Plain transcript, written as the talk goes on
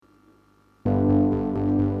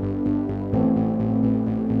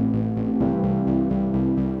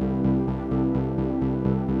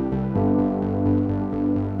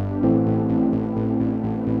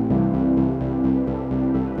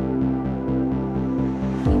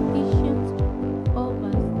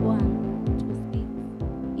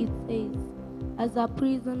as a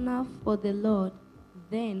prisoner for the Lord.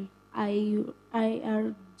 Then I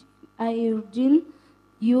urge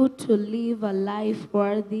you to live a life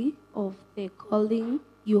worthy of the calling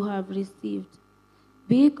you have received.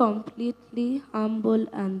 Be completely humble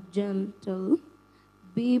and gentle.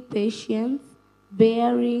 Be patient,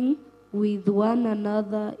 bearing with one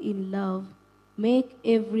another in love. Make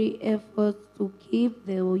every effort to keep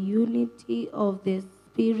the unity of the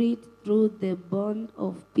Spirit through the bond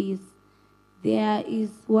of peace. There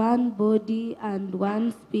is one body and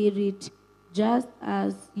one Spirit, just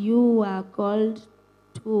as you were called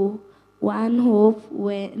to one hope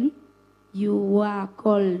when you were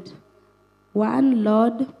called. One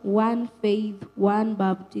Lord, one faith, one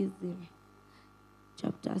baptism.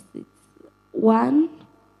 Chapter 6. One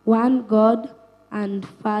God and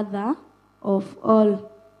Father of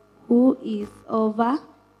all, who is over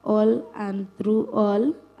all and through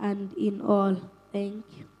all and in all. Thank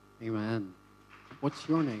you. Amen. What's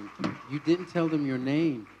your name? You didn't tell them your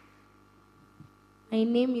name. My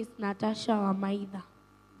name is Natasha Wamaida.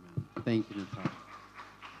 Amen. Thank you, Natasha.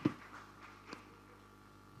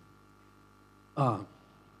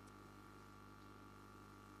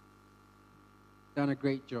 Done a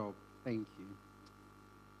great job. Thank you.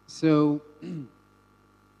 So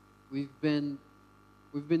we've been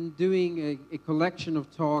doing a collection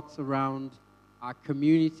of talks around our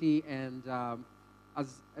community, and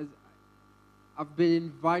as I've been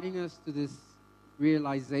inviting us to this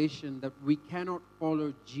realization that we cannot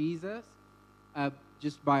follow Jesus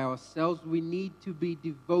just by ourselves. We need to be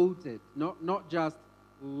devoted, not just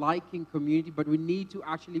liking community, but we need to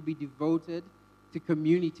actually be devoted to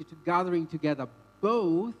community, to gathering together,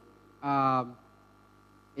 both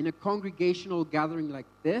in a congregational gathering like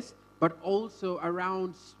this, but also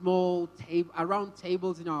around around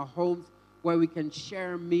tables in our homes where we can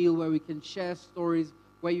share a meal, where we can share stories,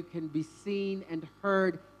 where you can be seen and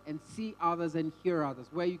heard and see others and hear others,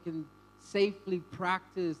 where you can safely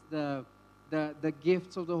practice the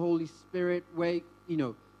gifts of the Holy Spirit, where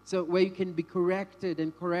where you can be corrected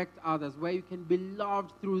and correct others, where you can be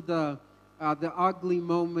loved through the ugly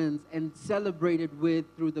moments and celebrated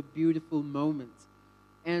through the beautiful moments.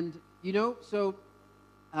 And so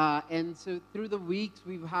through the weeks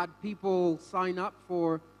we've had people sign up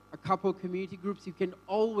for a couple community groups. You can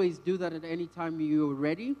always do that at any time you're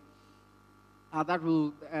ready. That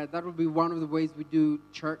will be one of the ways we do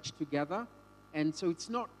church together. And so it's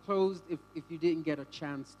not closed if you didn't get a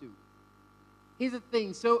chance to. Here's the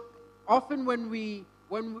thing. So often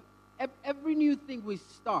when every new thing we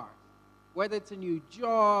start, whether it's a new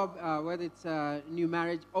job, whether it's a new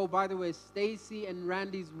marriage. Oh, by the way, Stacy and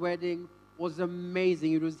Randy's wedding was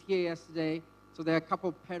amazing. It was here yesterday. So there are a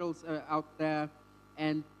couple pedals out there.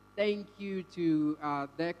 And thank you to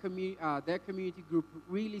their community group who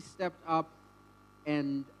really stepped up.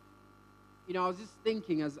 And, I was just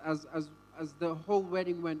thinking as the whole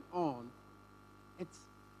wedding went on,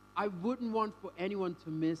 I wouldn't want for anyone to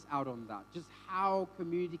miss out on that. Just how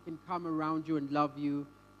community can come around you and love you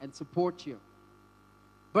and support you.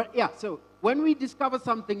 But yeah, so when we discover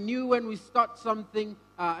something new, when we start something,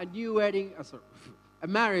 a new wedding, a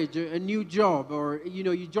marriage, a new job, or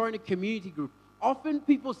you join a community group, often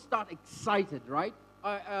people start excited, right?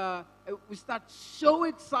 We start so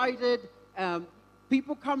excited.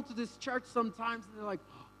 People come to this church sometimes and they're like,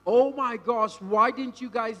 oh my gosh, why didn't you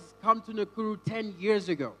guys come to Nakuru 10 years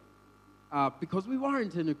ago? Because we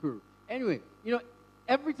weren't in Nakuru. Anyway,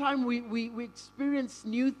 every time we experience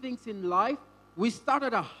new things in life, we start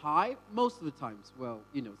at a high. Most of the times,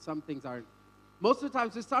 some things aren't. Most of the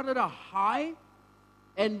times we start at a high,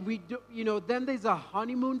 and then there's a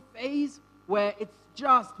honeymoon phase where it's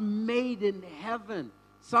just made in heaven.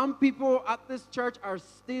 Some people at this church are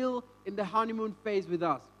still in the honeymoon phase with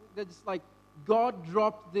us. They're just like, God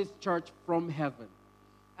dropped this church from heaven.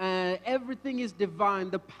 Everything is divine.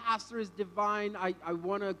 The pastor is divine. I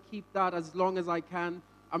want to keep that as long as I can.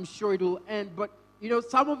 I'm sure it will end. But,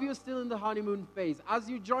 some of you are still in the honeymoon phase. As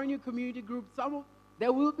you join your community group,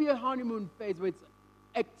 there will be a honeymoon phase where it's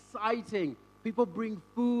exciting. People bring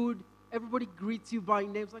food. Everybody greets you by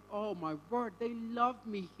name. It's like, oh, my word, they love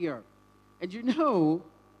me here. And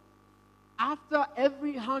after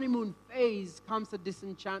every honeymoon phase comes a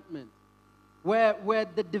disenchantment where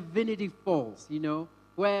the divinity falls,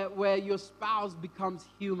 where your spouse becomes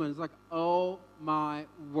human. It's like, oh my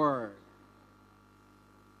word.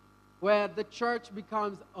 Where the church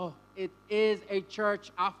becomes, oh, it is a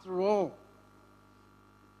church after all.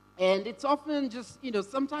 And it's often just,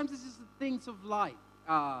 sometimes it's just the things of life.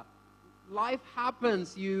 Life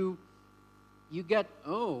happens, you get,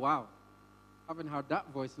 oh wow, haven't heard that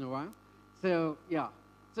voice in a while. So, yeah.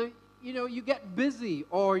 So, you get busy,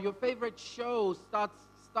 or your favorite show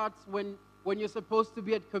starts when you're supposed to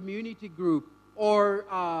be at community group, or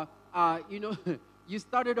you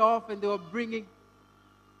started off and they were bringing.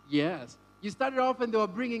 Yes. You started off and they were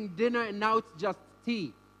bringing dinner, and now it's just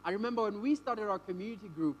tea. I remember when we started our community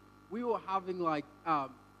group, we were having like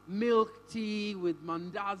milk tea with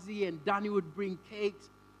mandazi, and Danny would bring cakes.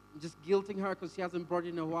 I'm just guilting her because she hasn't brought it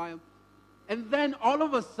in a while. And then all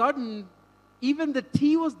of a sudden, even the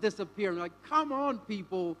tea was disappearing. Like, come on,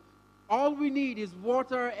 people. All we need is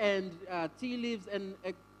water and tea leaves and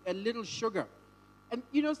a little sugar. And,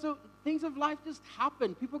 so things of life just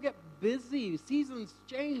happen. People get busy. Seasons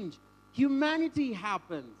change. Humanity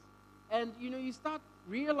happens. And, you start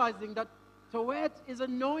realizing that Toet is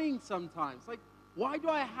annoying sometimes. Like, why do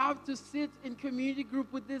I have to sit in community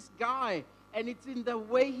group with this guy? And it's in the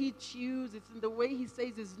way he chews. It's in the way he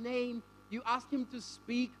says his name. You ask him to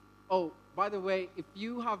speak. Oh, by the way, if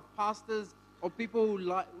you have pastors or people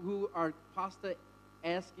who are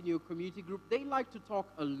pastor-esque in your community group, they like to talk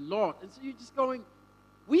a lot. And so you're just going,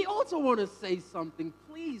 we also want to say something.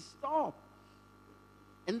 Please stop.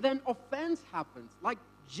 And then offense happens, like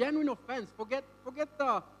genuine offense. Forget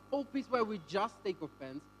the whole piece where we just take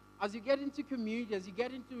offense. As you get into community, as you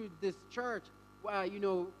get into this church, where,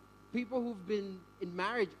 people who've been in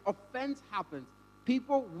marriage, offense happens.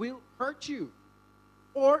 People will hurt you.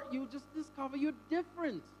 Or you just discover you're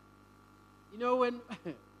different.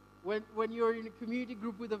 When you're in a community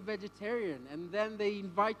group with a vegetarian, and then they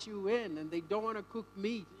invite you in and they don't want to cook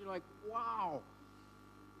meat, you're like, wow.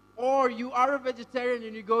 Or you are a vegetarian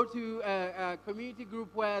and you go to a community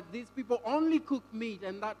group where these people only cook meat,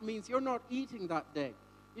 and that means you're not eating that day.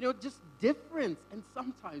 Just difference. And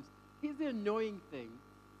sometimes, here's the annoying thing.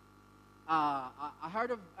 I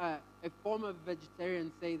heard of a former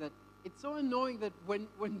vegetarian say that it's so annoying that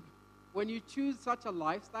when you choose such a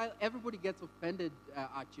lifestyle, everybody gets offended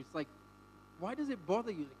at you. It's like, why does it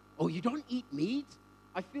bother you? Like, oh, you don't eat meat?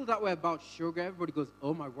 I feel that way about sugar. Everybody goes,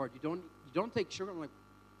 oh my word, you don't take sugar? I'm like,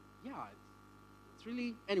 yeah, it's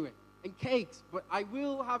really, anyway. And cakes, but I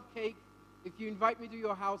will have cake. If you invite me to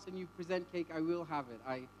your house and you present cake, I will have it.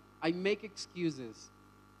 I make excuses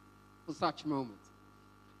for such moments.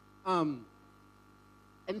 And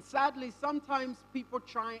sadly, sometimes people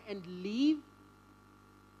try and leave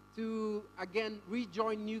to, again,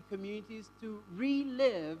 rejoin new communities to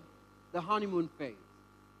relive the honeymoon phase,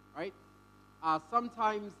 right?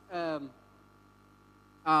 Sometimes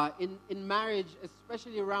in marriage,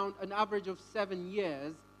 especially around an average of 7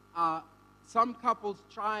 years, some couples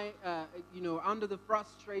try, under the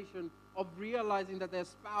frustration of realizing that their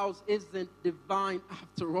spouse isn't divine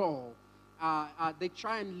after all, they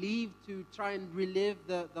try and leave to try and relive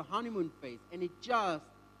the honeymoon phase. And it's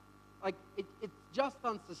just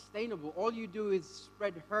unsustainable. All you do is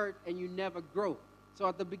spread hurt and you never grow. So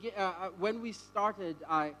at the when we started,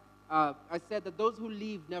 I said that those who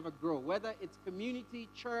leave never grow, whether it's community,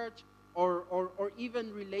 church, or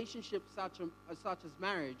even relationships such as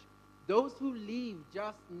marriage. Those who leave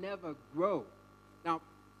just never grow. Now,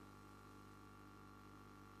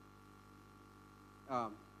 I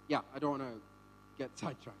don't want to get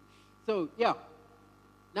sidetracked. So,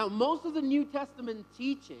 now most of the New Testament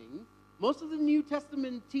teaching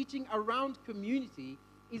around community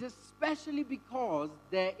is especially because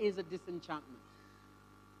there is a disenchantment.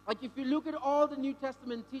 Like, if you look at all the New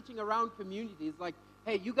Testament teaching around community, it's like,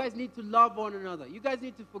 hey, you guys need to love one another. You guys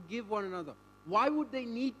need to forgive one another. Why would they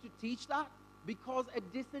need to teach that? Because a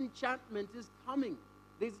disenchantment is coming.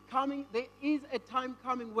 There is a time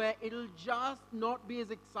coming where it'll just not be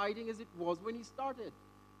as exciting as it was when you started.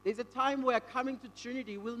 There's a time where coming to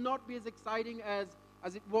Trinity will not be as exciting as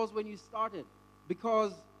it was when you started,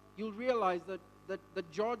 because you'll realize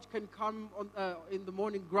that George can come in the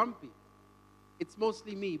morning grumpy. It's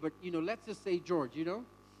mostly me, but let's just say George,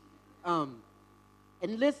 And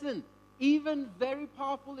listen, even very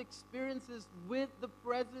powerful experiences with the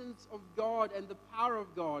presence of God and the power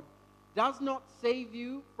of God does not save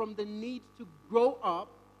you from the need to grow up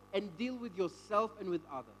and deal with yourself and with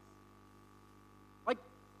others. Like,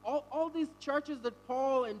 all these churches that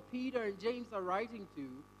Paul and Peter and James are writing to,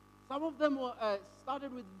 some of them were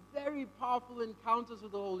started with very powerful encounters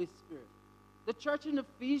with the Holy Spirit. The church in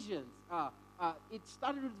Ephesians, it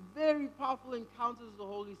started with very powerful encounters with the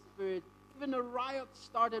Holy Spirit. Even a riot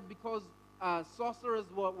started because sorcerers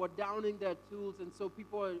were downing their tools, and so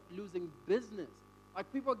people were losing business.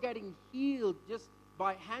 Like, people are getting healed just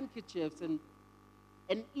by handkerchiefs. And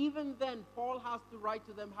even then, Paul has to write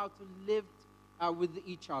to them how to live with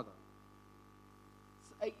each other.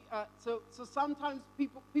 So sometimes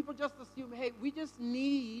people just assume, hey, we just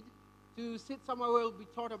need to sit somewhere where we'll be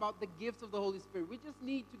taught about the gifts of the Holy Spirit. We just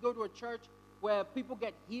need to go to a church where people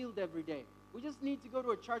get healed every day. We just need to go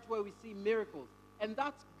to a church where we see miracles. And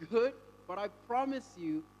that's good, but I promise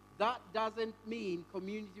you, that doesn't mean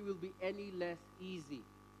community will be any less easy.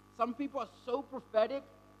 Some people are so prophetic.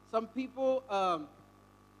 Some people are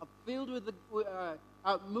filled with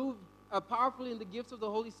moved powerfully in the gifts of the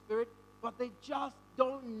Holy Spirit, but they just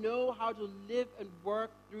don't know how to live and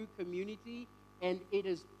work through community, and it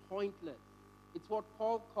is pointless. It's what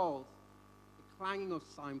Paul calls the clanging of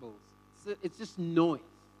cymbals. It's just noise.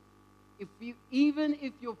 Even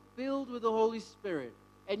if you're filled with the Holy Spirit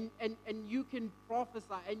and you can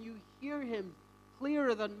prophesy and you hear him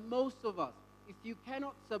clearer than most of us, if you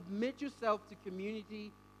cannot submit yourself to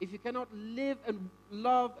community, if you cannot live and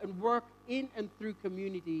love and work in and through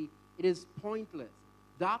community, it is pointless.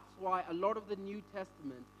 That's why a lot of the New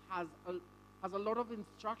Testament has a lot of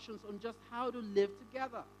instructions on just how to live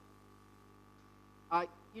together.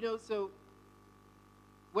 So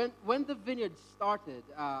when the vineyard started,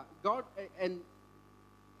 God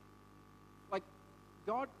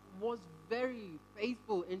was very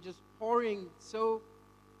faithful in just pouring so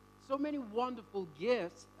many wonderful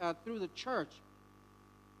gifts through the church,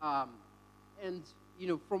 from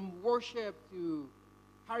worship to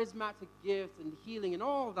charismatic gifts and healing and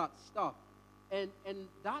all that stuff, and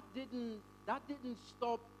that didn't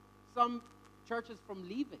stop some churches from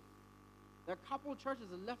leaving. There are a couple of churches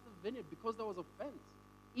that left the vineyard because there was offense.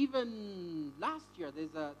 Even last year,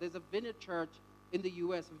 there's a vineyard church in the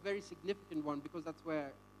U.S., a very significant one, because that's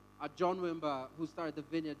where John Wimber, who started the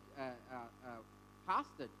vineyard,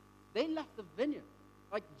 pastored. They left the vineyard.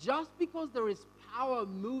 Like, just because there is power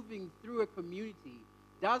moving through a community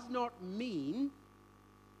does not mean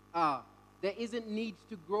there isn't need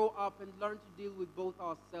to grow up and learn to deal with both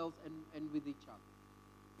ourselves and with each other.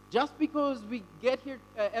 Just because we get here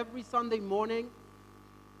every Sunday morning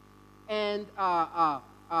and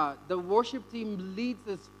the worship team leads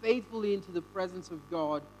us faithfully into the presence of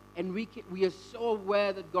God, and we are so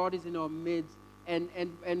aware that God is in our midst,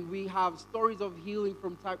 and we have stories of healing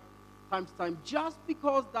from time to time. Just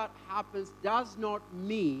because that happens does not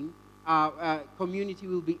mean community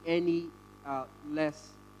will be any less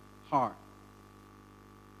hard.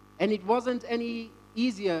 And it wasn't any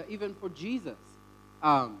easier even for Jesus.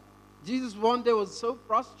 Jesus one day was so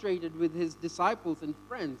frustrated with his disciples and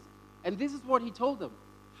friends, and this is what he told them: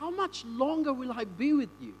 how much longer will I be with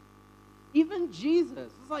you? Even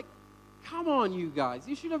Jesus was like, come on, you guys,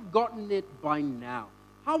 you should have gotten it by now.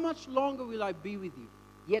 How much longer will I be with you?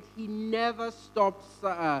 Yet he never stopped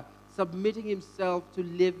submitting himself to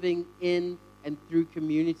living in and through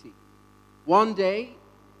community. One day,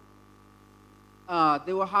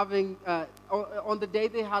 they were having, on the day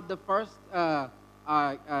they had the first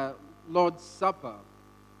Lord's Supper,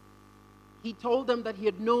 he told them that he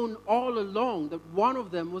had known all along that one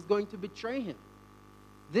of them was going to betray him.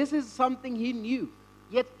 This is something he knew.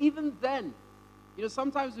 Yet even then,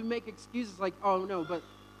 sometimes we make excuses like, oh no,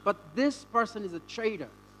 but this person is a traitor.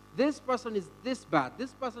 This person is this bad.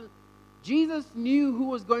 This person, Jesus knew who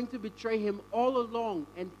was going to betray him all along,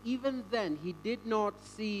 and even then, he did not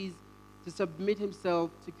cease to submit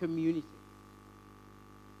himself to community.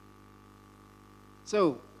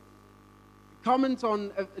 So, comment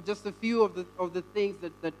on just a few of the things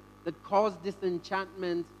that cause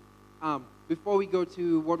disenchantment before we go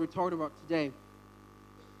to what we're talking about today.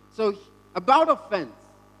 So, about offense,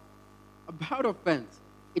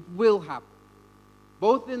 it will happen,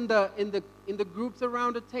 both in the groups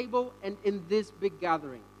around a table and in this big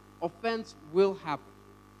gathering. Offense will happen.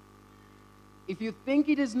 If you think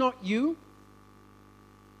it is not you,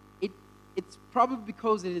 it's probably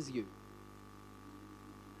because it is you.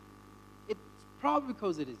 It's probably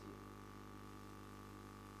because it is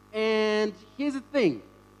you. And here's the thing.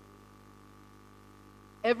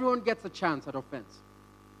 Everyone gets a chance at offense.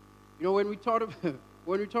 When we talked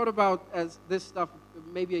about this stuff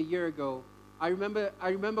maybe a year ago, I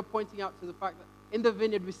remember pointing out to the fact that in the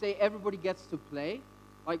vineyard we say everybody gets to play.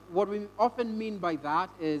 Like, what we often mean by that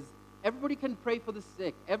is everybody can pray for the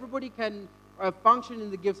sick. Everybody can function in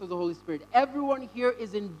the gifts of the Holy Spirit. Everyone here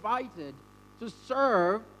is invited to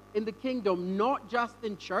serve in the kingdom, not just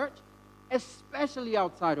in church, especially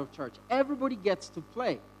outside of church. Everybody gets to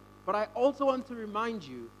play. But I also want to remind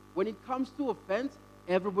you, when it comes to offense,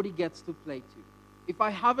 everybody gets to play too. If I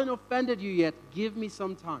haven't offended you yet, give me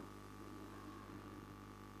some time.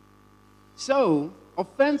 So,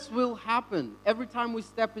 offense will happen every time we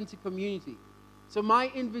step into community. So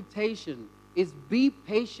my invitation is be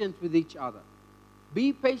patient with each other.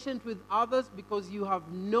 Be patient with others because you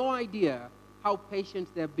have no idea how patient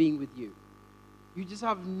they're being with you. You just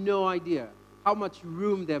have no idea how much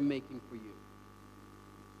room they're making for you.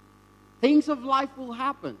 Things of life will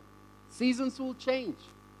happen. Seasons will change.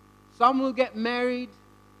 Some will get married.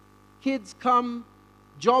 Kids come.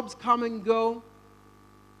 Jobs come and go.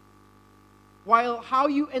 While how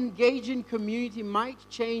you engage in community might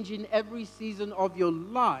change in every season of your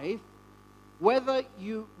life, whether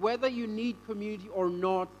you need community or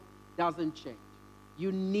not doesn't change.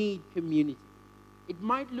 You need community. It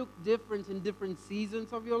might look different in different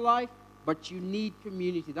seasons of your life, but you need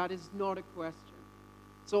community. That is not a question.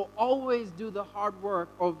 So always do the hard work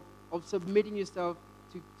of submitting yourself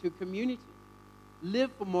to community.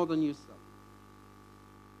 Live for more than yourself.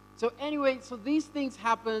 So anyway, so these things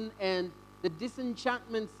happen and the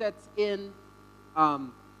disenchantment sets in,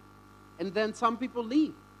 and then some people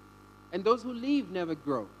leave. And those who leave never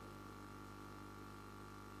grow.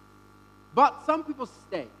 But some people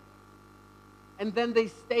stay. And then they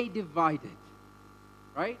stay divided.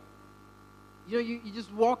 Right? You know, you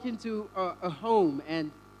just walk into a home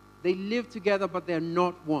and they live together, but they're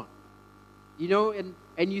not one. You know,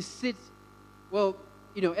 and you sit, well,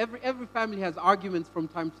 you know, every family has arguments from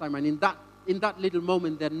time to time, and in that little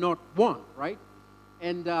moment, they're not one, right?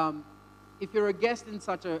 And if you're a guest in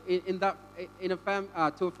to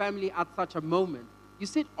a family at such a moment, you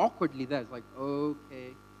sit awkwardly there. It's like,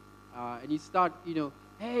 okay, and you start, you know,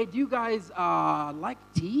 hey, do you guys like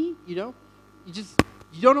tea? You know,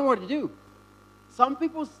 you don't know what to do. Some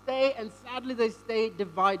people stay, and sadly, they stay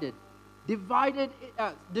divided.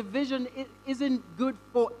 Division isn't good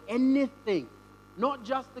for anything, not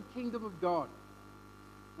just the kingdom of God.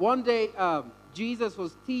 One day, Jesus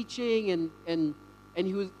was teaching, and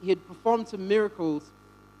he had performed some miracles,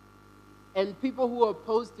 and people who were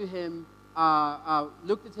opposed to him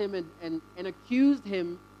looked at him and accused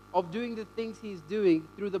him of doing the things he's doing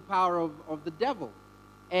through the power of the devil.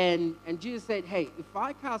 And Jesus said, hey, if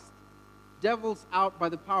I cast devils out by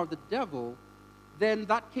the power of the devil, then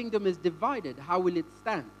that kingdom is divided. How will it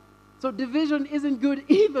stand? So division isn't good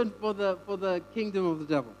even for the kingdom of the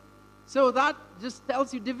devil. So that just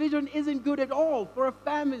tells you division isn't good at all for a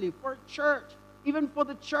family, for a church, even for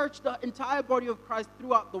the church, the entire body of Christ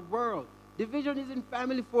throughout the world. Division isn't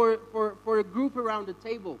family for a group around a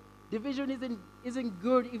table. Division isn't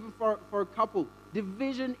good even for a couple.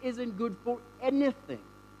 Division isn't good for anything.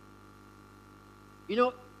 You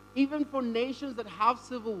know, even for nations that have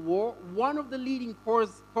civil war, one of the leading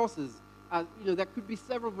causes, you know, there could be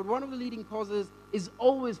several, but one of the leading causes is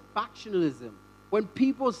always factionalism. When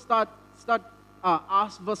people start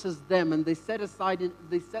us versus them, and they set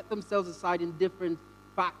themselves aside in different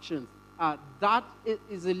factions, that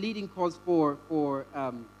is a leading cause for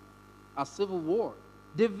a civil war.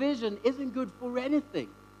 Division isn't good for anything.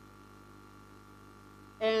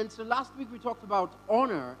 And so last week we talked about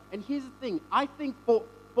honor, and here's the thing. I think for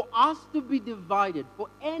us to be divided, for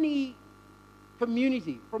any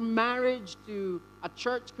community, from marriage to a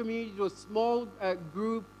church community to a small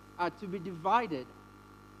group to be divided,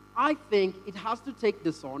 I think it has to take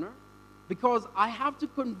dishonor, because I have to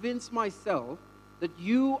convince myself that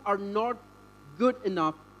you are not good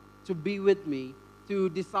enough to be with me to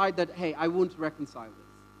decide that, hey, I won't reconcile this.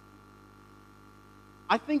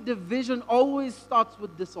 I think division always starts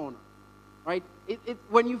with dishonor, right?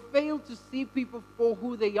 When you fail to see people for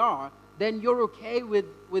who they are, then you're okay with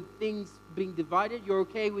things being divided. You're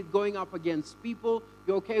okay with going up against people.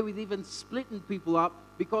 You're okay with even splitting people up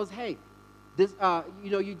because, hey, this,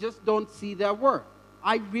 you know, you just don't see their worth.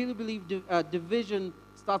 I really believe division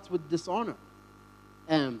starts with dishonor.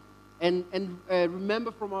 And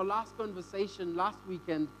remember from our last conversation last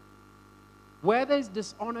weekend, where there's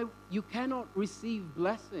dishonor, you cannot receive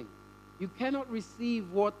blessing. You cannot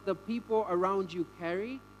receive what the people around you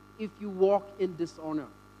carry if you walk in dishonor.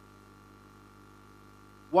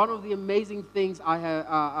 One of the amazing things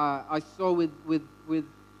I saw with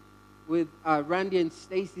Randy and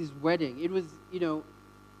Stacy's wedding, it was, you know,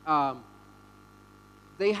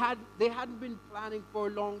 they hadn't been planning for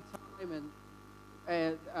a long time,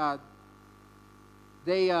 and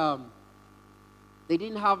they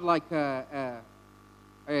didn't have like a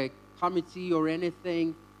committee or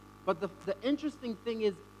anything. But the interesting thing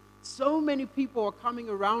is, so many people are coming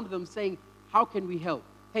around them saying, how can we help?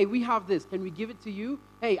 Hey, we have this. Can we give it to you?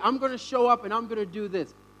 Hey, I'm going to show up and I'm going to do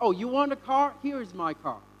this. Oh, you want a car? Here is my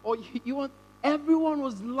car. Or you want... Everyone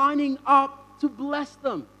was lining up to bless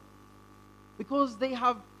them. Because they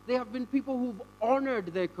have been people who've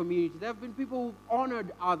honored their community. There have been people who've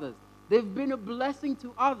honored others. They've been a blessing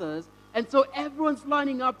to others. And so everyone's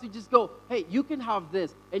lining up to just go, hey, you can have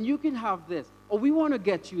this, and you can have this, or we want to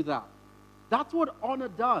get you that. That's what honor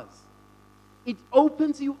does. It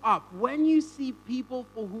opens you up. When you see people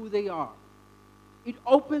for who they are, it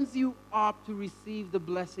opens you up to receive the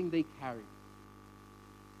blessing they carry.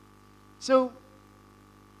 So,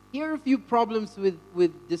 here are a few problems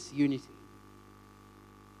with disunity.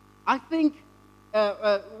 I think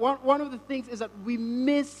one of the things is that we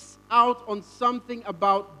miss out on something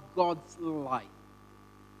about God's life.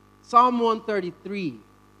 Psalm 133.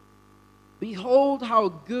 Behold how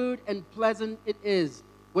good and pleasant it is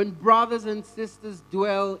when brothers and sisters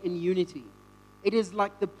dwell in unity. It is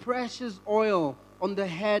like the precious oil on the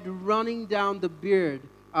head running down the beard,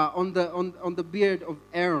 on the beard of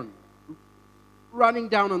Aaron, running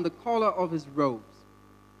down on the collar of his robes.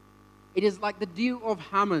 It is like the dew of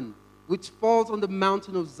Haman, which falls on the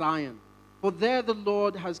mountain of Zion. For there the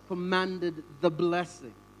Lord has commanded the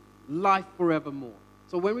blessing, life forevermore.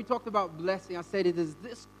 So when we talked about blessing, I said it is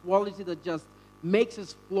this quality that just makes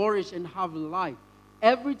us flourish and have life.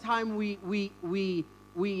 Every time we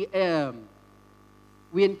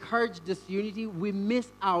encourage disunity, we miss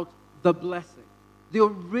out the blessing, the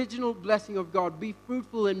original blessing of God. Be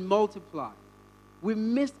fruitful and multiply. We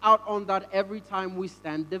miss out on that every time we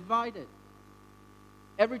stand divided.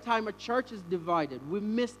 Every time a church is divided, we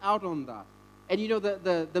miss out on that. And you know,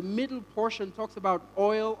 the middle portion talks about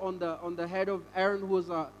oil on the head of Aaron, who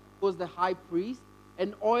was the high priest.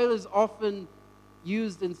 And oil is often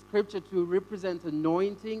used in Scripture to represent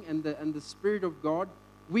anointing and the Spirit of God.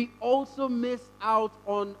 We also miss out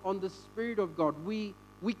on the Spirit of God. We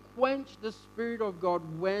quench the Spirit of God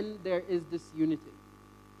when there is disunity.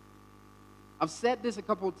 I've said this a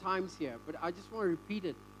couple of times here, but I just want to repeat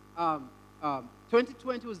it.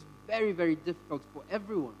 2020 was very, very difficult for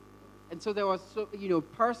everyone. And so there was,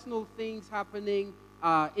 personal things happening,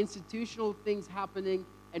 institutional things happening,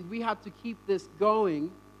 and we had to keep this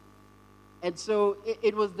going. And so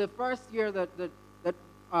it was the first year that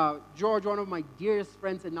George, one of my dearest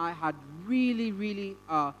friends, and I had really, really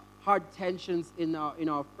hard tensions in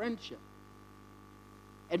our friendship.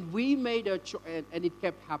 And we made a choice, and it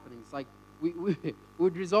kept happening. It's like we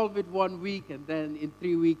would resolve it 1 week, and then in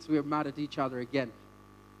 3 weeks we were mad at each other again.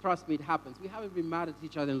 Trust me, it happens. We haven't been mad at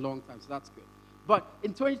each other in a long time, so that's good. But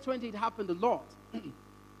in 2020, it happened a lot.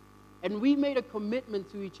 And we made a commitment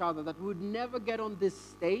to each other that we would never get on this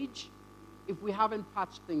stage if we haven't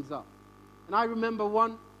patched things up. And I remember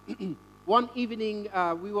one evening,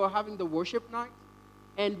 we were having the worship night,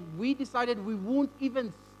 and we decided we won't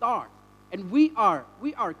even start. And we are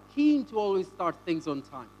keen to always start things on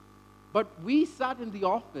time. But we sat in the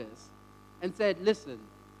office and said, listen,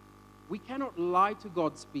 we cannot lie to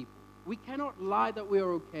God's people. We cannot lie that we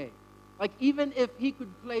are okay. Like, even if he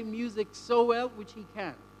could play music so well, which he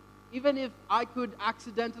can, even if I could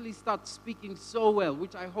accidentally start speaking so well,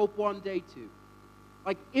 which I hope one day to,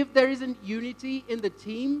 like, if there isn't unity in the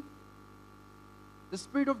team, the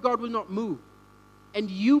Spirit of God will not move.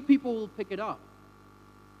 And you people will pick it up.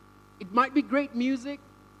 It might be great music,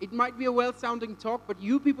 it might be a well-sounding talk, but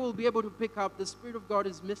you people will be able to pick up the Spirit of God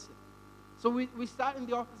is missing. So we sat in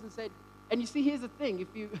the office and said, and you see, here's the thing, if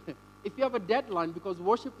you have a deadline, because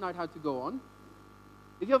worship night had to go on,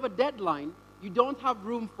 if you have a deadline, you don't have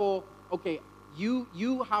room for, okay, you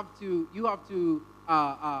have to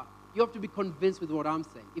be convinced with what I'm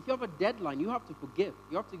saying. If you have a deadline, you have to forgive.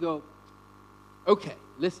 You have to go, okay,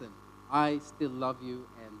 listen, I still love you,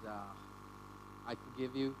 and I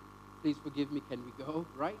forgive you. Please forgive me. Can we go?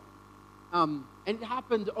 Right? And it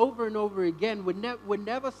happened over and over again.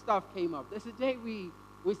 Whenever stuff came up. There's a day we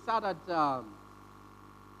sat at the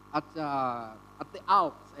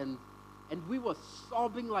Alps, and we were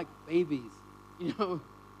sobbing like babies. You know,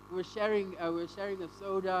 we were sharing a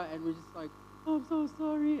soda, and we're just like, oh, I'm so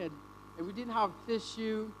sorry, and we didn't have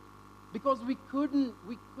tissue, because we couldn't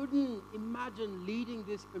imagine leading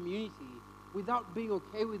this community without being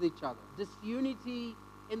okay with each other. Disunity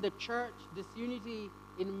in the church, disunity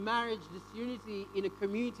in marriage, disunity in a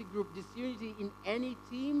community group, disunity in any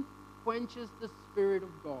team quenches the Spirit of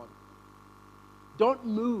God. Don't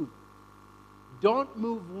move. Don't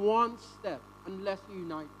move one step unless you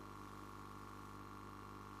unite.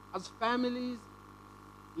 As families,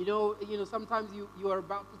 you know, sometimes you are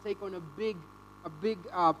about to take on a big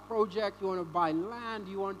project. You want to buy land.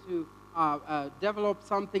 You want to develop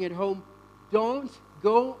something at home. Don't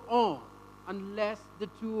go on unless the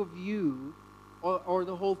two of you or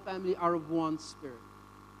the whole family are of one spirit.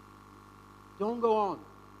 Don't go on.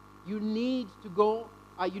 You need to go.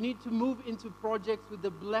 You need to move into projects with the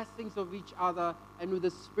blessings of each other and with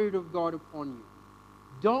the Spirit of God upon you.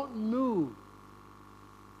 Don't move.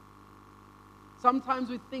 Sometimes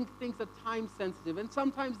we think things are time sensitive, and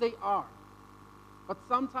sometimes they are. But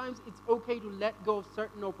sometimes it's okay to let go of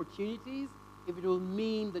certain opportunities if it will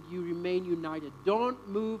mean that you remain united. Don't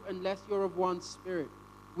move unless you're of one spirit.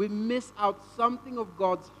 We miss out something of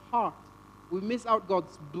God's heart. We miss out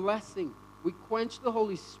God's blessing. We quench the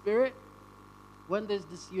Holy Spirit when there's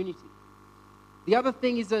disunity. The other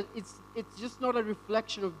thing is that it's just not a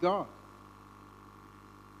reflection of God.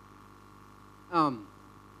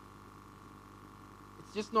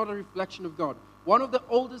 It's just not a reflection of God. One of the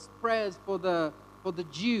oldest prayers for the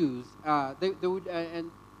Jews, it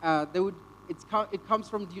comes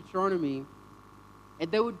from Deuteronomy,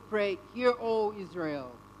 and they would pray, "Hear, O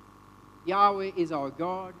Israel, Yahweh is our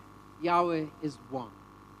God, Yahweh is one."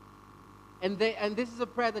 And this is a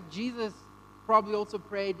prayer that Jesus probably also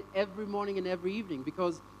prayed every morning and every evening,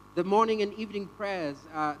 because the morning and evening prayers,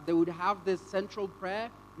 they would have this central prayer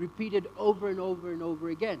repeated over and over and over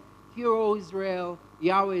again. "Hear, O Israel,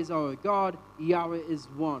 Yahweh is our God, Yahweh is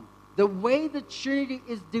one." The way the Trinity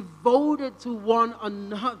is devoted to one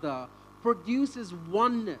another produces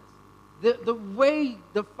oneness. The way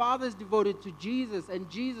the Father is devoted to Jesus and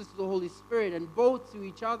Jesus to the Holy Spirit and both to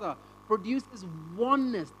each other produces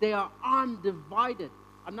oneness. They are undivided.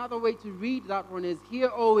 Another way to read that one is, "Hear,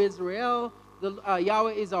 O Israel,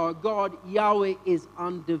 Yahweh is our God, Yahweh is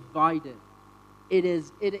undivided." It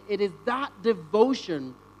is that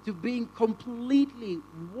devotion to being completely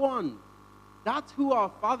one. That's who our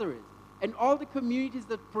Father is. And all the communities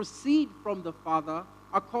that proceed from the Father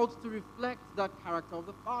are called to reflect that character of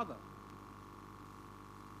the Father.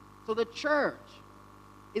 So the church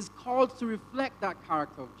is called to reflect that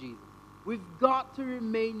character of Jesus. We've got to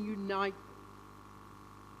remain united.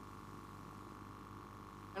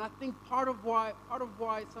 And I think part of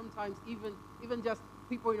why sometimes even just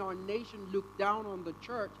people in our nation look down on the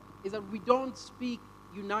church is that we don't speak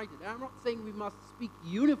united. And I'm not saying we must speak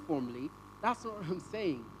uniformly. That's not what I'm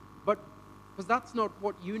saying. But because that's not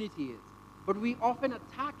what unity is. But we often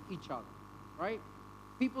attack each other, right?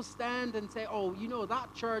 People stand and say, "Oh, you know,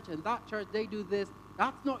 that church and that church, they do this."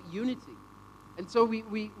 That's not unity. And so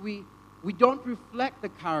we don't reflect the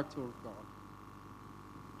character of God.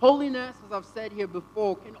 Holiness, as I've said here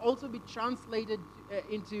before, can also be translated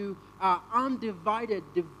into undivided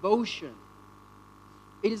devotion.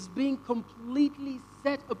 It is being completely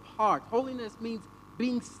set apart. Holiness means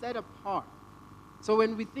being set apart. So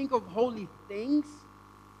when we think of holy things,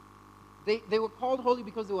 they were called holy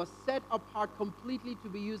because they were set apart completely to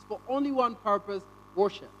be used for only one purpose: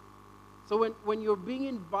 worship. So when you're being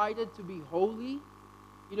invited to be holy,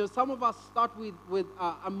 you know, some of us start with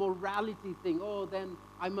a morality thing. "Oh, then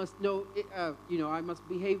I must know, I must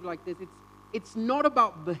behave like this." It's not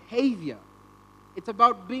about behavior. It's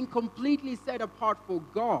about being completely set apart for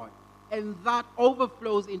God, and that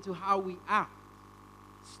overflows into how we act.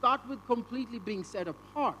 Start with completely being set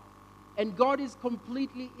apart, and God is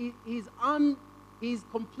completely He's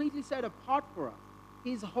completely set apart for us.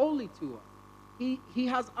 He's holy to us. He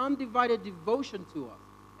has undivided devotion to us,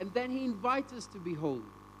 and then He invites us to be holy.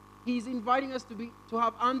 He's inviting us to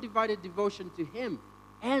have undivided devotion to Him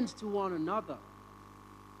and to one another.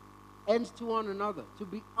 And to one another. To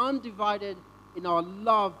be undivided in our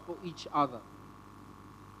love for each other.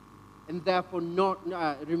 And therefore not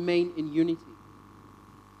remain in unity.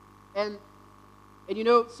 And you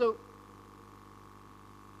know, so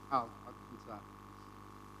I'll come to that.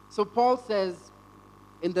 So Paul says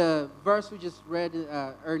in the verse we just read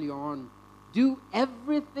early on, "Do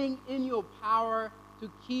everything in your power to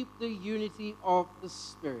keep the unity of the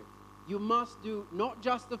Spirit." You must do not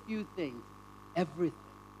just a few things, everything.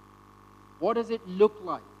 What does it look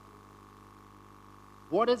like?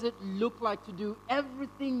 What does it look like to do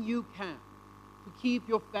everything you can to keep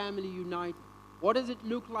your family united? What does it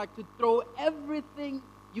look like to throw everything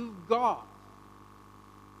you've got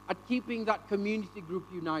at keeping that community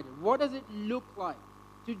group united? What does it look like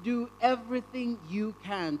to do everything you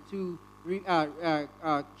can to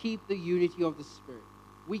keep the unity of the Spirit?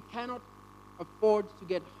 We cannot afford to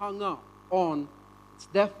get hung up on, "It's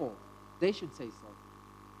their fault, they should say so."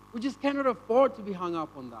 We just cannot afford to be hung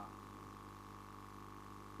up on that.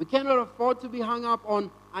 We cannot afford to be hung up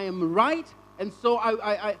on, "I am right, and so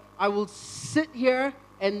I will sit here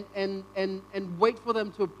and wait for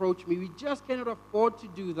them to approach me." We just cannot afford to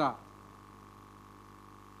do that.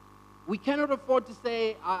 We cannot afford to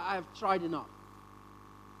say, "I've tried enough."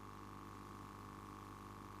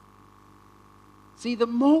 See, the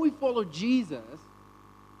more we follow Jesus,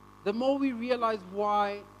 the more we realize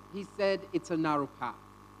why He said it's a narrow path.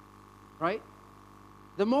 Right?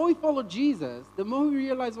 The more we follow Jesus, the more we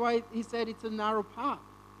realize why He said it's a narrow path.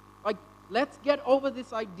 Like, let's get over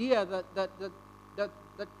this idea that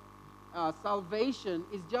salvation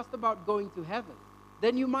is just about going to heaven.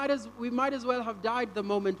 then we might as well have died the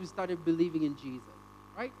moment we started believing in Jesus,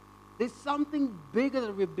 right? There's something bigger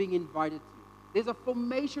that we're being invited to. There's a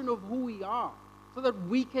formation of who we are so that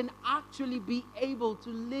we can actually be able to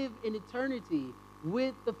live in eternity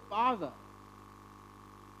with the Father.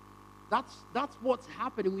 That's what's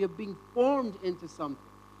happening. We are being formed into something.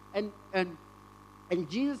 And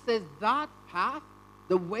Jesus says that path,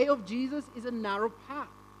 the way of Jesus, is a narrow path.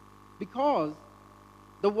 Because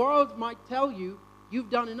the world might tell you, you've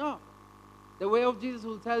done enough. The way of Jesus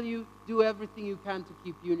will tell you, do everything you can to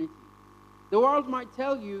keep unity. The world might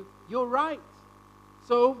tell you, you're right.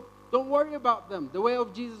 So don't worry about them. The way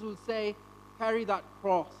of Jesus will say, carry that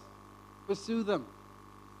cross. Pursue them.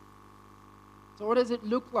 So what does it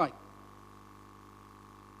look like?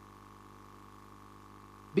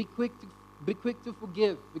 Be quick to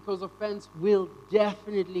forgive, because offense will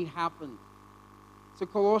definitely happen. So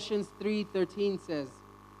Colossians 3:13 says,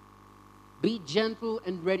 be gentle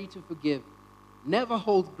and ready to forgive. Never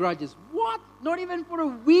hold grudges. What? Not even for a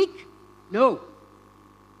week? No.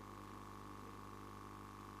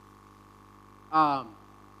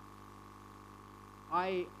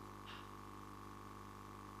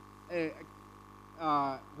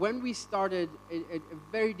 When we started, a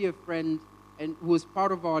very dear friend and who was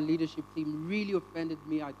part of our leadership team really offended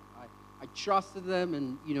me. I trusted them,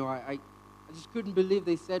 and I just couldn't believe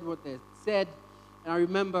they said what they said. And I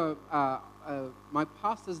remember my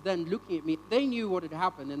pastors then looking at me. They knew what had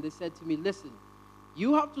happened, and they said to me, listen,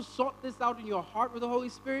 you have to sort this out in your heart with the Holy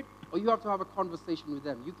Spirit, or you have to have a conversation with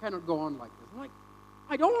them. You cannot go on like this. I'm like,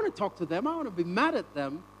 I don't want to talk to them. I want to be mad at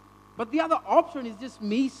them. But the other option is just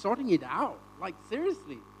me sorting it out. Like,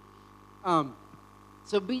 seriously.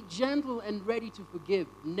 So be gentle and ready to forgive.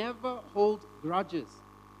 Never hold grudges.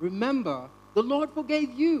 Remember, the Lord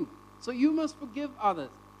forgave you, so you must forgive others.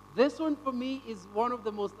 This one for me is one of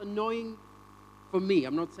the most annoying, for me,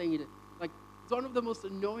 I'm not saying it, like, it's one of the most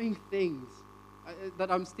annoying things that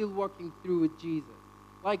I'm still working through with Jesus.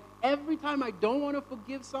 Like, every time I don't want to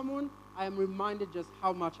forgive someone, I am reminded just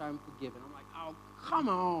how much I am forgiven. I'm like, oh, come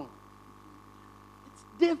on. It's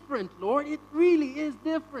different, Lord. It really is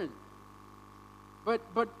different. But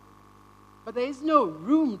there is no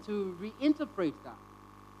room to reinterpret that.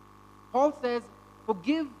 Paul says,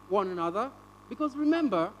 forgive one another, because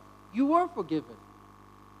remember, you were forgiven.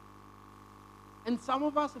 And some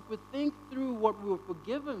of us, if we think through what we were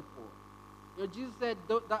forgiven for, Jesus said,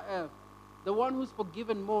 the one who's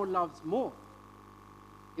forgiven more loves more.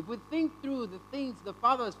 If we think through the things the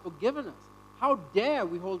Father has forgiven us, how dare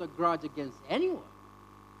we hold a grudge against anyone?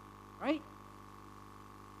 Right?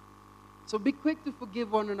 So be quick to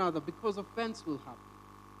forgive one another, because offense will happen.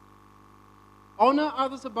 Honor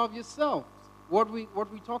others above yourselves. What we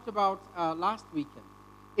talked about last weekend.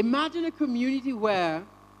 Imagine a community where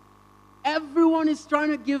everyone is trying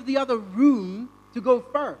to give the other room to go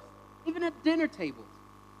first, even at dinner tables.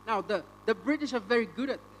 Now, the British are very good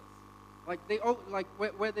at this. Like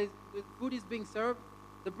where the food is being served,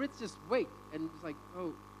 the Brits just wait, and it's like,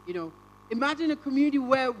 oh, Imagine a community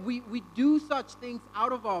where we do such things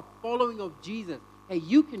out of our following of Jesus. Hey,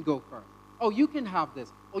 you can go first. Oh, you can have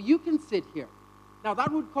this. Or you can sit here. Now,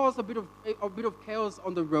 that would cause a bit of chaos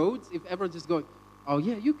on the roads if everyone's just going, oh,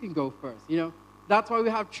 yeah, you can go first. That's why we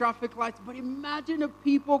have traffic lights. But imagine a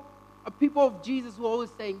people of Jesus who are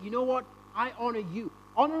always saying, you know what? I honor you.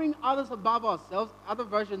 Honoring others above ourselves. Other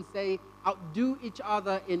versions say, outdo each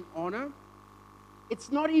other in honor.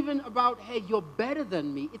 It's not even about, hey, you're better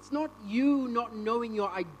than me. It's not you not knowing your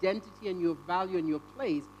identity and your value and your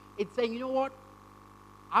place. It's saying, you know what?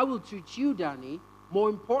 I will treat you, Danny, more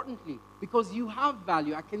importantly, because you have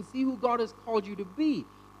value. I can see who God has called you to be.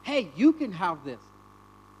 Hey, you can have this.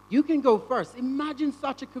 You can go first. Imagine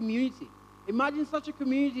such a community. Imagine such a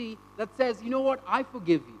community that says, you know what? I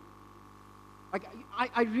forgive you. Like,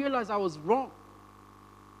 I realize I was wrong.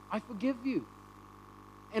 I forgive you.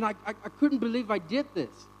 And I couldn't believe I did this.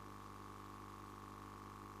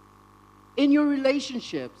 In your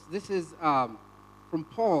relationships, this is from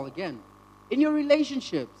Paul again. In your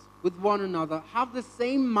relationships with one another, have the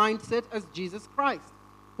same mindset as Jesus Christ,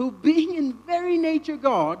 who being in very nature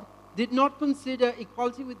God, did not consider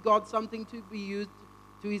equality with God something to be used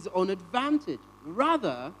to his own advantage.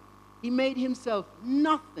 Rather, he made himself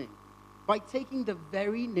nothing by taking the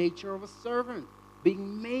very nature of a servant,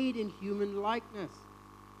 being made in human likeness.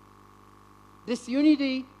 This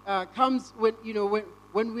unity comes when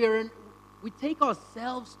we take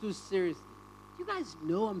ourselves too seriously. Do you guys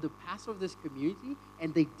know I'm the pastor of this community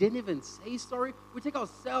and they didn't even say sorry? We take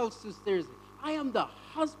ourselves too seriously. I am the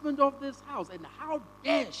husband of this house, and how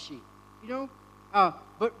dare she?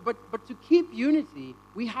 But to keep unity,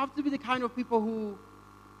 we have to be the kind of people who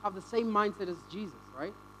have the same mindset as Jesus,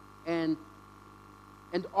 right? And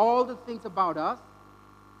all the things about us,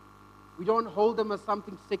 we don't hold them as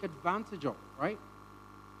something to take advantage of, right?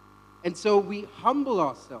 And so we humble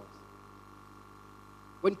ourselves.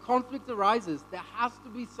 When conflict arises, there has to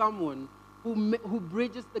be someone who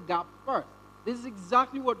bridges the gap first. This is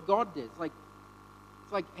exactly what God did. It's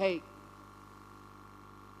like, hey,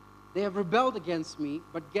 they have rebelled against me,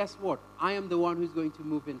 but guess what? I am the one who's going to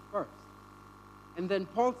move in first. And then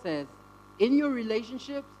Paul says, in your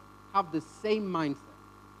relationships, have the same mindset.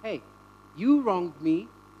 Hey, you wronged me,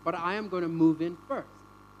 but I am going to move in first.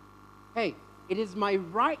 Hey, it is my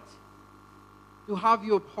right to have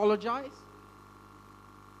you apologize,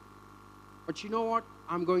 but you know what?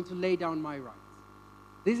 I'm going to lay down my rights.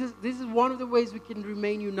 This is one of the ways we can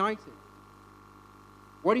remain united.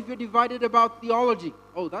 What if you're divided about theology?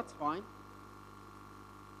 Oh, that's fine.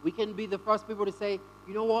 We can be the first people to say,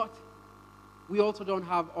 you know what? We also don't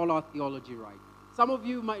have all our theology right. Some of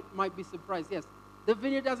you might be surprised. Yes, the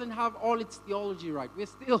Vineyard doesn't have all its theology right. We're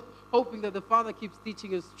still hoping that the Father keeps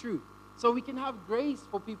teaching us truth. So we can have grace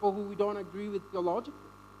for people who we don't agree with theologically.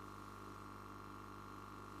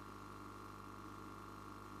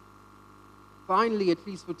 Finally, at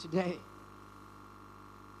least for today,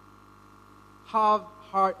 have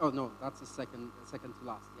hard, oh no, that's the second to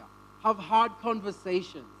last, yeah. Have hard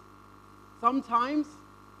conversations. Sometimes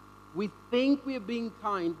we think we are being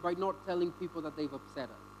kind by not telling people that they've upset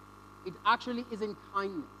us. It actually isn't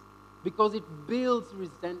kindness because it builds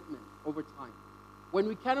resentment over time. When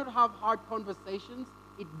we cannot have hard conversations,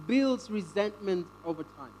 it builds resentment over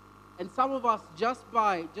time. And some of us, just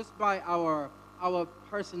by our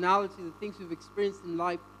personality, the things we've experienced in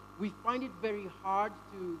life, we find it very hard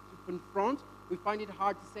to confront. We find it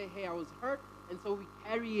hard to say, hey, I was hurt. And so we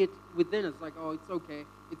carry it within us, like, oh, it's okay,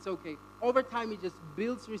 it's okay. Over time, it just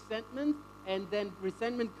builds resentment, and then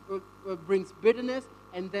resentment brings bitterness,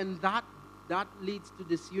 and then that leads to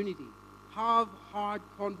disunity. Have hard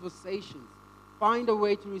conversations. Find a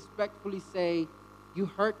way to respectfully say, you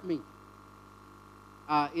hurt me.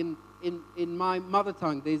 In my mother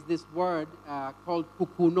tongue, there's this word called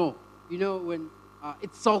kukuno. You know, when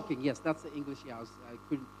it's sulking. Yes, that's the English. Yeah, I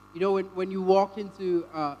couldn't. You know, when you walk into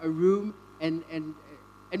a room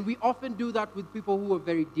and we often do that with people who are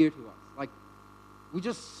very dear to us. Like, we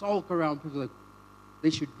just sulk around people like, they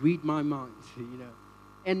should read my mind, you know.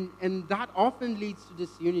 And that often leads to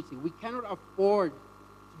disunity. We cannot afford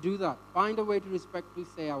to do that. Find a way to respectfully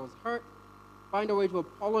say, I was hurt. Find a way to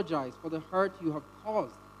apologize for the hurt you have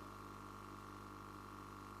caused,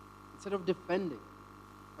 instead of defending.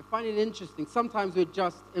 I find it interesting. Sometimes we're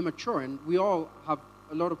just immature, and we all have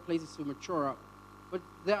a lot of places to mature up. But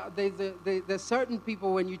there's certain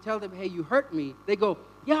people, when you tell them, hey, you hurt me, they go,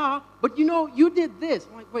 yeah, but you know, you did this.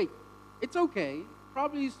 I'm like, wait, it's okay.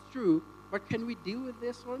 Probably it's true, but can we deal with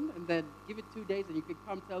this one? And then give it 2 days, and you can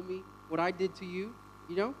come tell me what I did to you,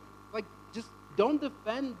 you know? Like, just don't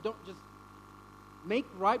defend, don't just make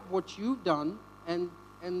right what you've done, and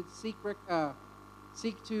seek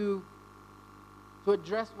to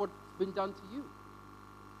address what's been done to you.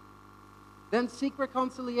 Then seek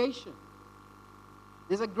reconciliation.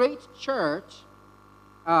 There's a great church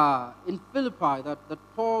in Philippi that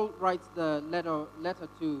Paul writes the letter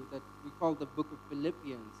to, that we call the book of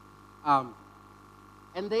Philippians.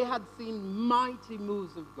 And they had seen mighty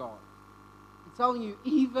moves of God. I'm telling you,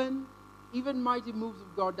 even mighty moves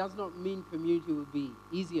of God does not mean community will be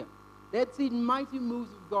easier. They had seen mighty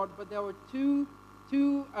moves of God, but there were two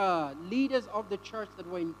leaders of the church that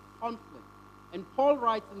were in conflict. And Paul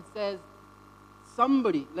writes and says,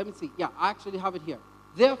 let me see. Yeah, I actually have it here.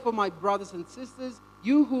 Therefore, my brothers and sisters,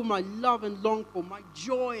 you whom I love and long for, my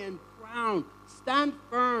joy and crown, stand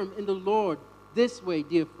firm in the Lord this way,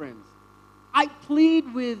 dear friends. I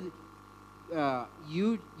plead with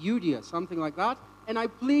Euodia, something like that, and I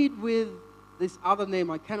plead with this other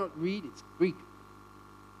name I cannot read, it's Greek,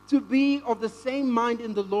 to be of the same mind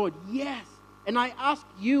in the Lord. Yes, and I ask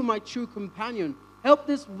you, my true companion, help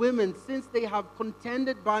these women, since they have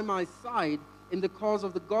contended by my side in the cause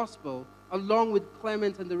of the gospel, along with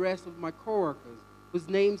Clement and the rest of my co-workers, whose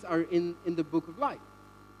names are in the book of life.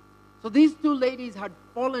 So these two ladies had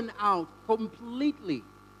fallen out completely,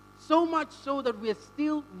 so much so that we are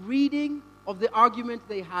still reading of the argument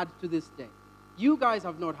they had to this day. You guys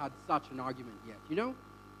have not had such an argument yet, you know?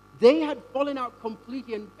 They had fallen out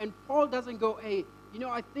completely, and Paul doesn't go, hey, you know,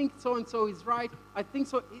 I think so-and-so is right. I think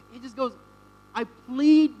so. He just goes, I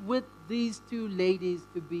plead with these two ladies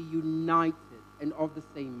to be united and of the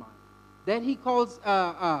same mind. Then he calls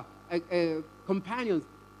companions.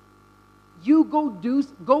 You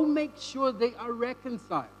go make sure they are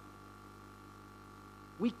reconciled.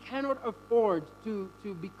 We cannot afford to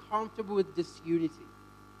be comfortable with disunity.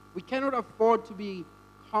 We cannot afford to be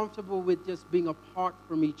comfortable with just being apart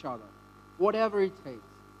from each other, whatever it takes.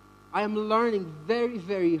 I am learning very,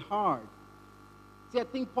 very hard. See, I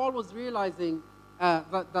think Paul was realizing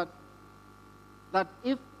that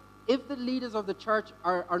if the leaders of the church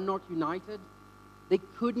are not united, they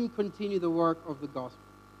couldn't continue the work of the gospel.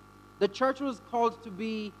 The church was called to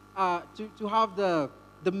be to have the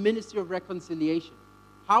ministry of reconciliation.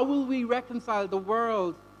 How will we reconcile the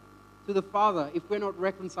world to the Father if we're not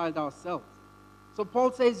reconciled ourselves? So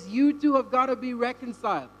Paul says, you two have got to be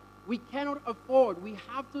reconciled. We cannot afford, we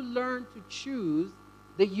have to learn to choose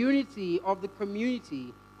the unity of the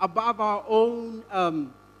community above our own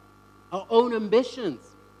ambitions.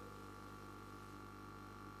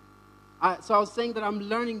 So I was saying that I'm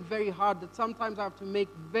learning very hard that sometimes I have to make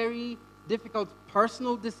very difficult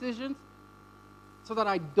personal decisions so that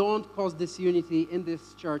I don't cause disunity in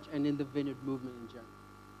this church and in the Vineyard movement in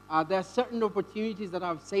general. There are certain opportunities that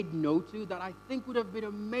I've said no to that I think would have been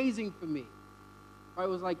amazing for me. I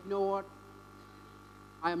was like, you know what?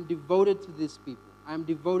 I am devoted to these people. I am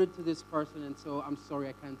devoted to this person, and so I'm sorry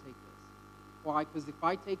I can't take this. Why? Because if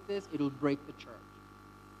I take this, it'll break the church.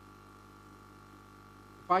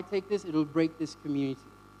 If I take this, it'll break this community.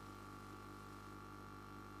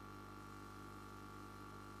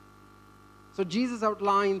 So Jesus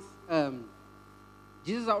outlines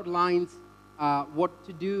what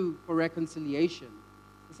to do for reconciliation.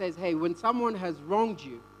 He says, hey, when someone has wronged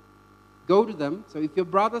you, go to them. So if your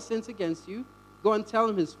brother sins against you, go and tell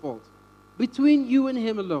him his fault. Between you and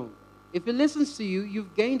him alone. If he listens to you,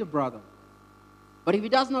 you've gained a brother. But if he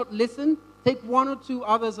does not listen, take one or two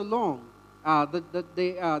others along,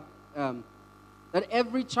 that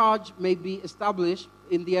every charge may be established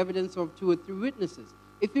in the evidence of 2 or 3 witnesses.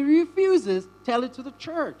 If he refuses, tell it to the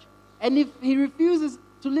church. And if he refuses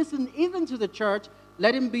to listen even to the church,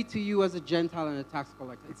 let him be to you as a Gentile and a tax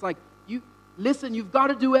collector. It's like, listen, you've got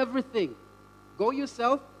to do everything. Go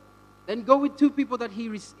yourself, then go with 2 people that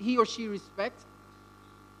he or she respects.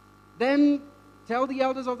 Then tell the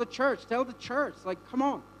elders of the church, tell the church, like, come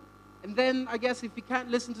on. And then, I guess, if you can't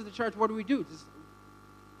listen to the church, what do? Just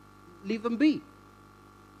leave them be.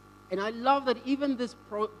 And I love that even this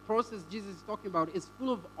process Jesus is talking about is full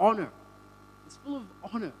of honor. It's full of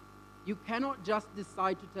honor. You cannot just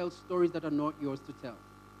decide to tell stories that are not yours to tell.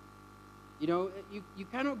 You know, you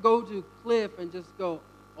cannot go to Cliff and just go,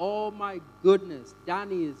 oh my goodness,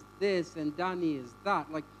 Danny is this and Danny is that.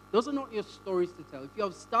 Like, those are not your stories to tell. If you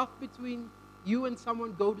have stuff between you and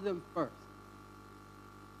someone, go to them first.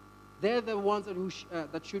 They're the ones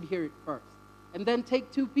that should hear it first. And then take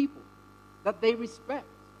 2 people that they respect.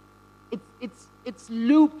 It's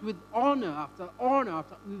looped with honor after honor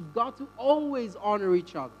after. We've got to always honor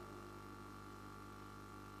each other.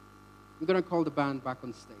 I'm going to call the band back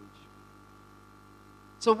on stage.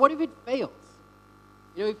 So what if it fails?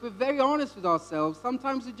 You know, if we're very honest with ourselves,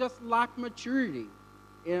 sometimes we just lack maturity.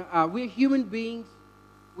 We're human beings.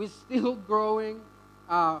 We're still growing.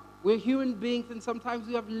 We're human beings, and sometimes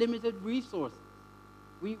we have limited resources.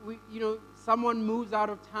 Someone moves out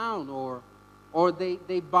of town, or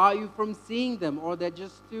they bar you from seeing them, or they're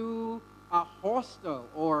just too hostile,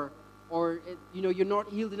 or you're not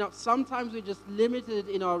healed enough. Sometimes we're just limited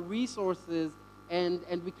in our resources,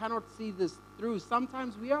 and we cannot see this through.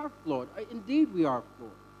 Sometimes we are flawed. Indeed, we are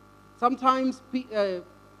flawed. Sometimes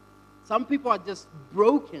some people are just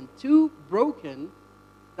broken, too broken,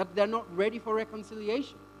 that they're not ready for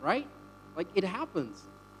reconciliation, right? Like, it happens.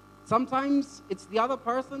 Sometimes it's the other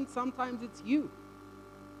person, sometimes it's you.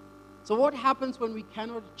 So what happens when we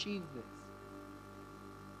cannot achieve this?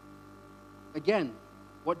 Again,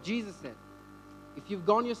 what Jesus said. If you've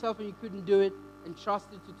gone yourself and you couldn't do it, entrust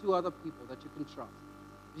it to 2 other people that you can trust.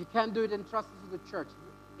 If you can't do it, entrust it to the church.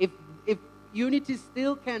 If unity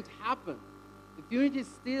still can't happen,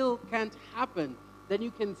 then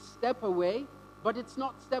you can step away, but it's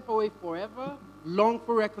not step away forever. Long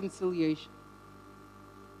for reconciliation.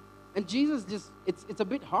 And Jesus it's a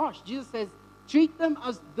bit harsh. Jesus says, treat them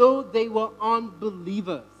as though they were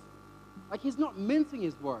unbelievers. Like, he's not mincing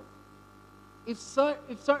his words. If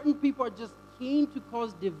certain people are just keen to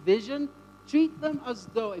cause division, treat them as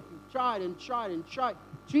though, if you've tried and tried and tried,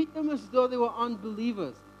 treat them as though they were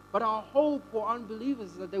unbelievers. But our hope for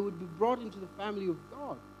unbelievers is that they would be brought into the family of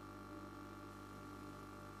God.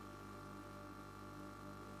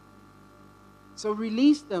 So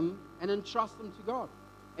release them and entrust them to God.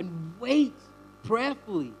 And wait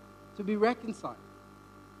prayerfully to be reconciled.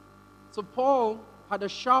 So Paul had a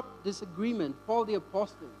sharp disagreement. Paul the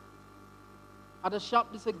apostle had a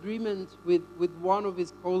sharp disagreement with one of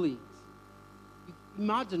his colleagues.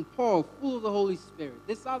 Imagine Paul, full of the Holy Spirit.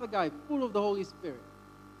 This other guy, full of the Holy Spirit.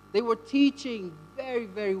 They were teaching very,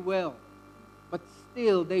 very well. But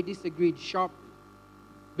still, they disagreed sharply.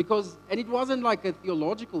 And it wasn't like a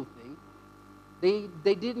theological thing.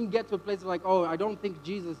 They didn't get to a place like, oh, I don't think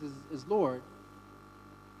Jesus is Lord.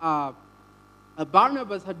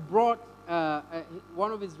 Barnabas had brought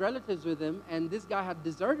one of his relatives with him, and this guy had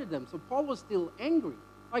deserted them. So Paul was still angry.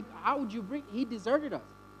 Like, how would you bring? He deserted us.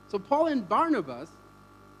 So Paul and Barnabas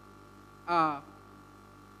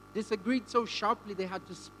disagreed so sharply they had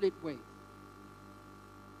to split ways.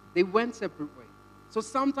 They went separate ways. So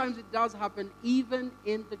sometimes it does happen even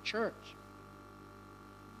in the church.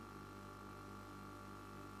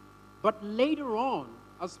 But later on,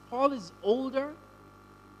 as Paul is older,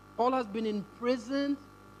 Paul has been imprisoned.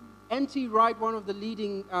 N.T. Wright, one of the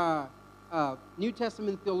leading New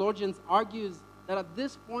Testament theologians, argues that at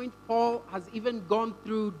this point, Paul has even gone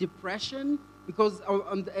through depression because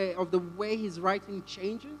of the way his writing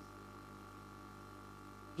changes.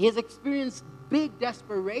 He has experienced big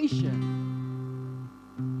desperation.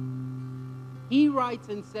 He writes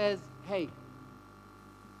and says, hey,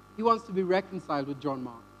 he wants to be reconciled with John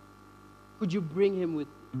Mark. Could you bring him with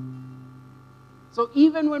me? So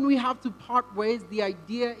even when we have to part ways, the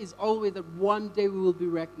idea is always that one day we will be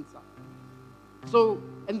reconciled. So,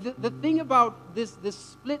 and the thing about this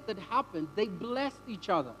split that happened, they blessed each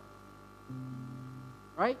other.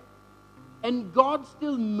 Right? And God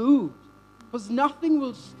still moved. Because nothing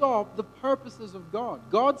will stop the purposes of God.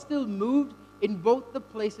 God still moved in both the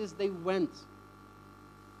places they went.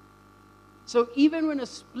 So even when a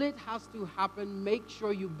split has to happen, make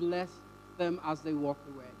sure you bless them as they walk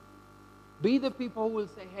away. Be the people who will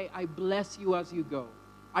say, hey, I bless you as you go.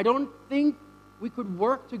 I don't think we could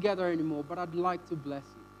work together anymore, but I'd like to bless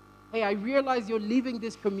you. Hey, I realize you're leaving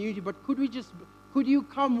this community, but could you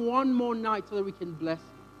come one more night so that we can bless you?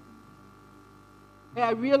 Hey,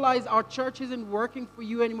 I realize our church isn't working for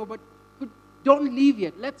you anymore, but don't leave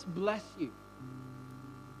yet. Let's bless you.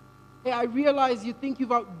 Hey, I realize you think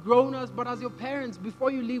you've outgrown us, but as your parents, before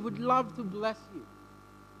you leave, we'd love to bless you.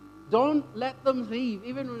 Don't let them leave.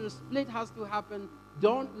 Even when a split has to happen,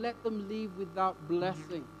 don't let them leave without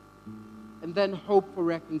blessing. And then hope for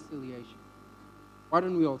reconciliation. Why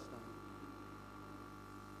don't we all stand?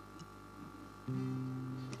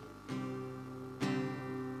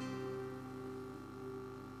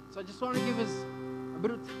 So I just want to give us a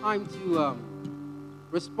bit of time to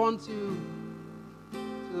respond to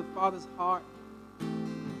the Father's heart.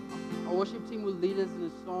 Our worship team will lead us in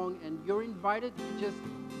a song, and you're invited to just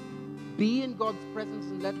be in God's presence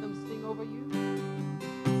and let them sing over you.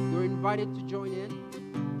 You're invited to join in,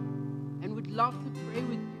 and we'd love to pray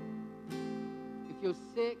with you. If you're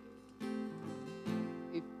sick,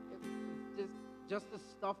 if just the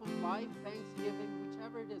stuff of life, Thanksgiving,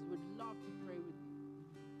 whichever it is, we'd love to pray with you.